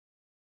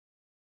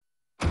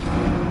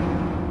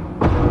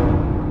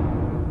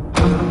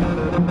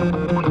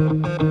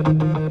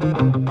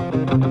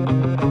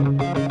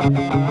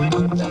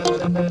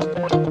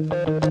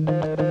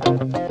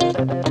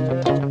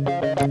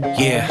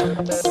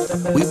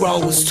were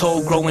always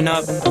told growing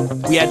up,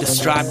 we had to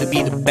strive to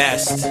be the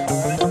best.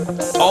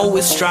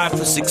 Always strive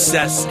for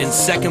success, and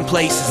second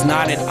place is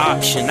not an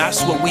option.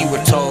 That's what we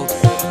were told.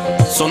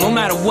 So no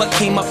matter what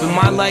came up in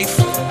my life,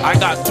 I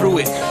got through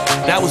it.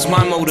 That was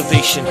my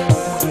motivation.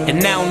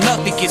 And now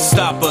nothing can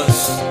stop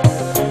us.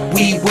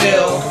 We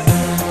will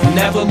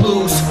never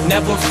lose,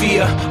 never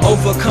fear,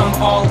 overcome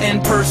all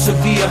and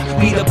persevere.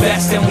 We the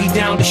best and we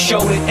down to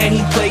show it.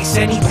 Any place,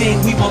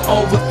 anything, we will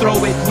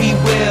overthrow it. We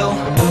will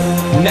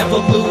never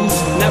lose,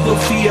 never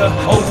fear,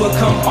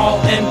 overcome all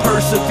and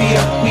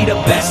persevere. We the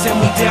best and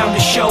we down to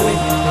show it.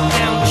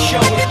 Down to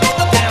show it.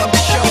 Down to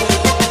show it.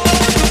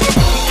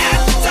 At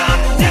the top,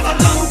 never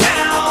come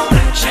down.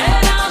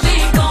 Shera Di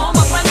Kaum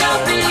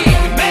Punjabi.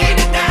 We made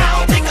it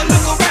now, take a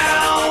look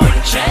around.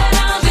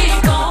 Shera Di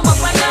Kaum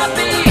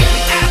Punjabi.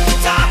 At the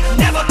top,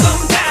 never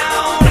come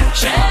down.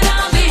 Shera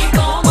Di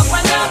Kaum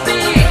Punjabi.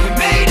 We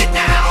made it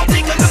now,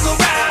 take a look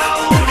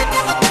around.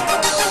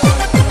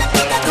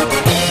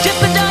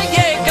 जित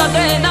जाइए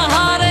कदे ना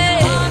हारे,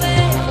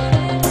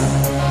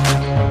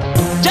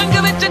 जंग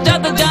विच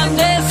जद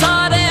जांदे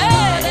सारे।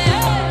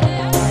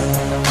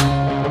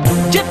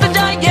 जित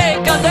जाइए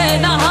कदे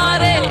ना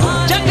हारे,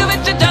 जंग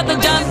विच जद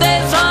जांदे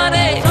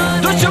सारे।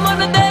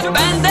 दुश्मन दे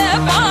पैंदे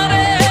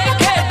पारे,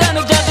 खेडन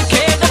जद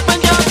खेड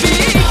Punjabi.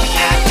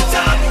 At the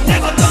top,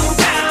 never come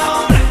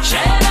down.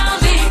 Shera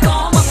Di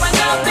Kaum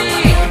Punjabi.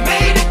 We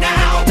made it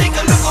now, take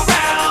a look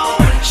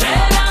around.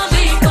 Shera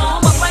Di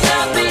Kaum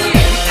Punjabi.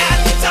 At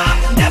the top,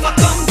 never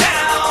come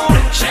down.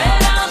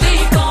 Shera Di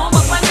Kaum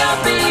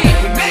Punjabi.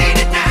 We made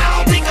it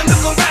now, take a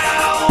look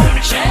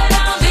around.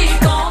 Shera Di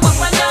Kaum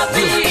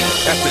Punjabi.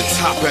 At the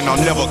top and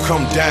I'll never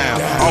come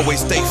down.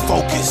 Always stay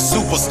focused,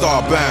 superstar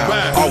bound.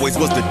 Always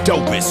was the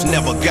dopest,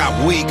 never got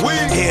weak.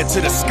 Head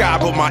to the sky,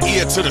 but my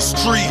ear to the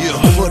street.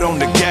 Foot on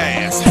the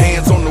gas,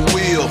 hands on the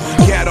wheel.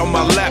 Cat on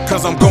my lap,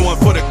 cause I'm going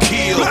for the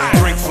kill.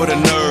 Drink for the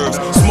nerves,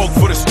 smoke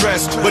for the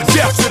stress. But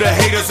death to the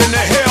haters and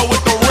the hell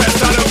with the rest.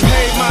 I done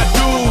paid my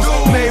dues,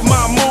 made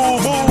my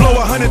move. Blow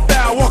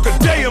 100,000, walk a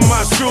day in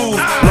my shoes.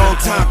 Long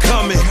time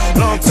coming,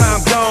 long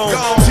time gone.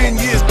 10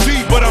 years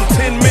deep, but I'm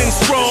 10 men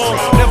strong.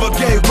 Never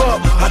gave up,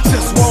 I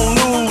just won't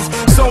lose.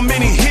 So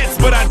many hits,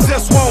 but I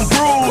just won't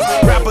bruise.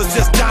 Rappers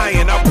just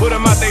dying, I put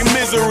them out their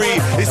misery.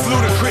 It's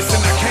ludicrous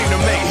and I came to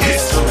make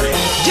history.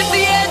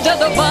 जितिए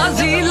जद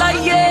बाजी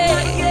लाइए,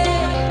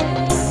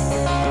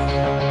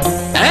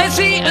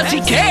 ऐसी ऐसी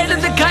खेड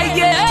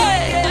दिखाइए।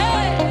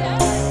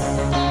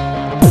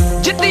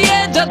 जितिए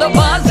जद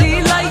बाजी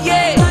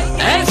लाइए,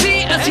 ऐसी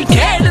ऐसी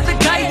खेड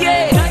दिखाइए।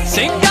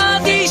 सिंगा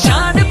दी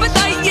शान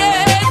बताइए,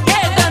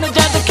 खेडन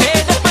जद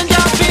खेड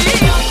Punjabi.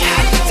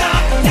 At the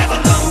top, never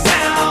come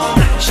down.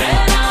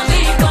 Shera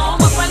Di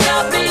Kaum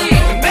Punjabi.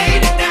 We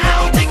made it now,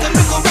 take a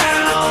look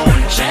around.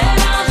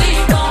 Shera Di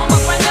Kaum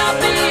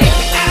Punjabi.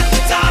 At the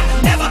top,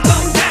 never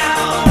come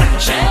down.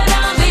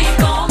 Shera Di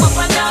Kaum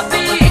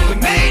Punjabi. We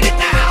made it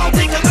now,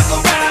 take a look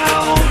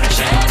around.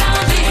 Shera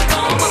Di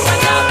Kaum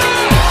Punjabi.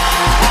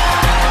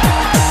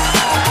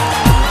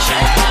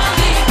 Shera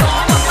Di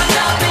Kaum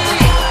Punjabi.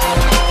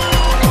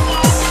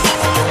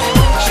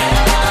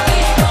 Shera Di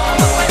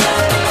Kaum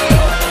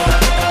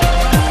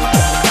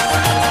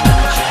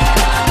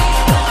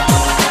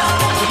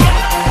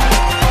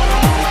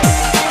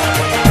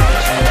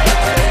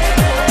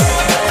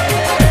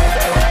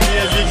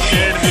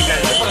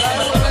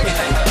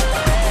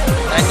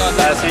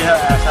ऐसी है,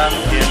 ऐसा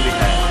खेल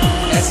लिखा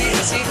है। ऐसी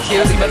ऐसी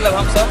खेल मतलब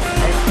हम सब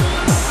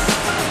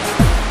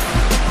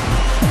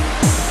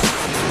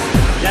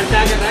क्या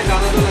क्या कर रहा है,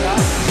 गाना तो लगा।